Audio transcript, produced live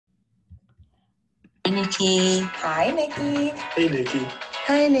Nicki. Hi, Nicki. Hey, Nicki.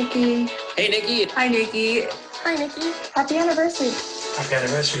 Hi, Nicki. Hey, Nicki. Hi, Nicki. Hi, Nicki. Happy anniversary. Happy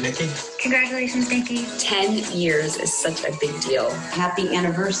anniversary, Nicki. Congratulations, Nicki. 10 years is such a big deal. Happy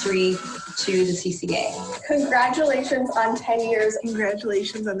anniversary to the CCA. Congratulations on 10 years.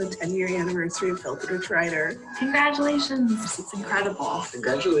 Congratulations on the 10-year anniversary of Filtered Rich Writer. Congratulations. It's incredible.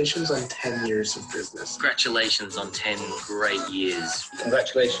 Congratulations on 10 years of business. Congratulations on 10 great years.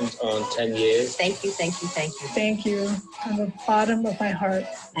 Congratulations on 10 years. Thank you, thank you, thank you. Thank you from the bottom of my heart.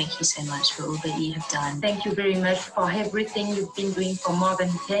 Thank you so much for all that you have done. Thank you very much for everything you've been doing for more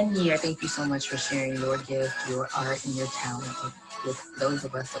than 10 years. Thank you so much for sharing your gift, your art, and your talent with those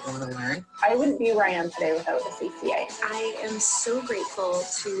of us that want to learn. I wouldn't be where I am today without the CCA. I am so grateful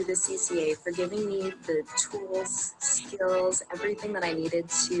to the CCA for giving me the tools, skills, everything that I needed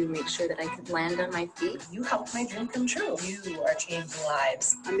to make sure that I could land on my feet. You helped my dream come true. You are changing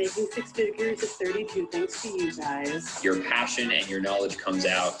lives. I'm making 6 figures at 32 thanks to you guys. Your passion and your knowledge comes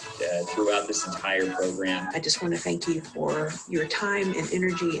out throughout this entire program. I just want to thank you for your time and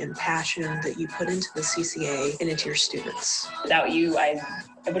energy and passion that you put into the CCA and into your students. Without you, I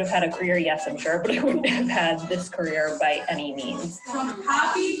would have had a career, yes, I'm sure, but I wouldn't have had this career by any means. From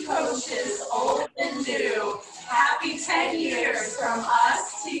happy coaches, old and new, happy 10 years from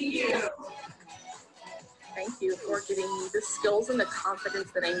us to you. Thank you for giving me the skills and the confidence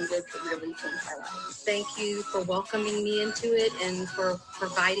that I needed to really change my life. Thank you for welcoming me into it and for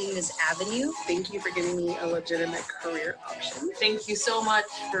providing this avenue. Thank you for giving me a legitimate career option. Thank you so much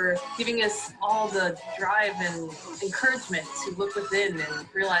for giving us all the drive and encouragement to look within and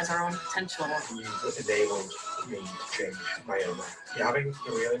realize our own potential. You enabled me to change my own life. You're having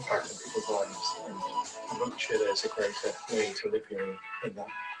a real impact on people's lives, and I'm not sure there's a greater way to live your own than that.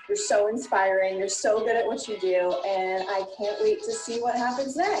 You're so inspiring. You're so good at what you do, and I can't wait to see what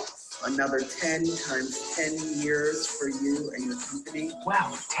happens next. Another 10 times 10 years for you and your company.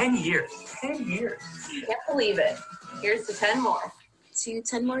 Wow, 10 years. 10 years. Can't believe it. Here's to 10 more. To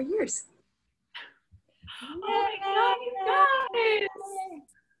 10 more years. Oh my God, guys!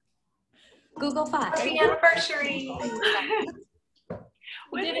 Google 5. Happy anniversary!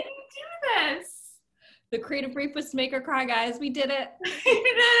 When did you do this? The creative brief was to make her cry, guys. We did it. You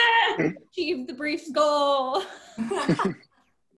did it! Achieved the brief's goal.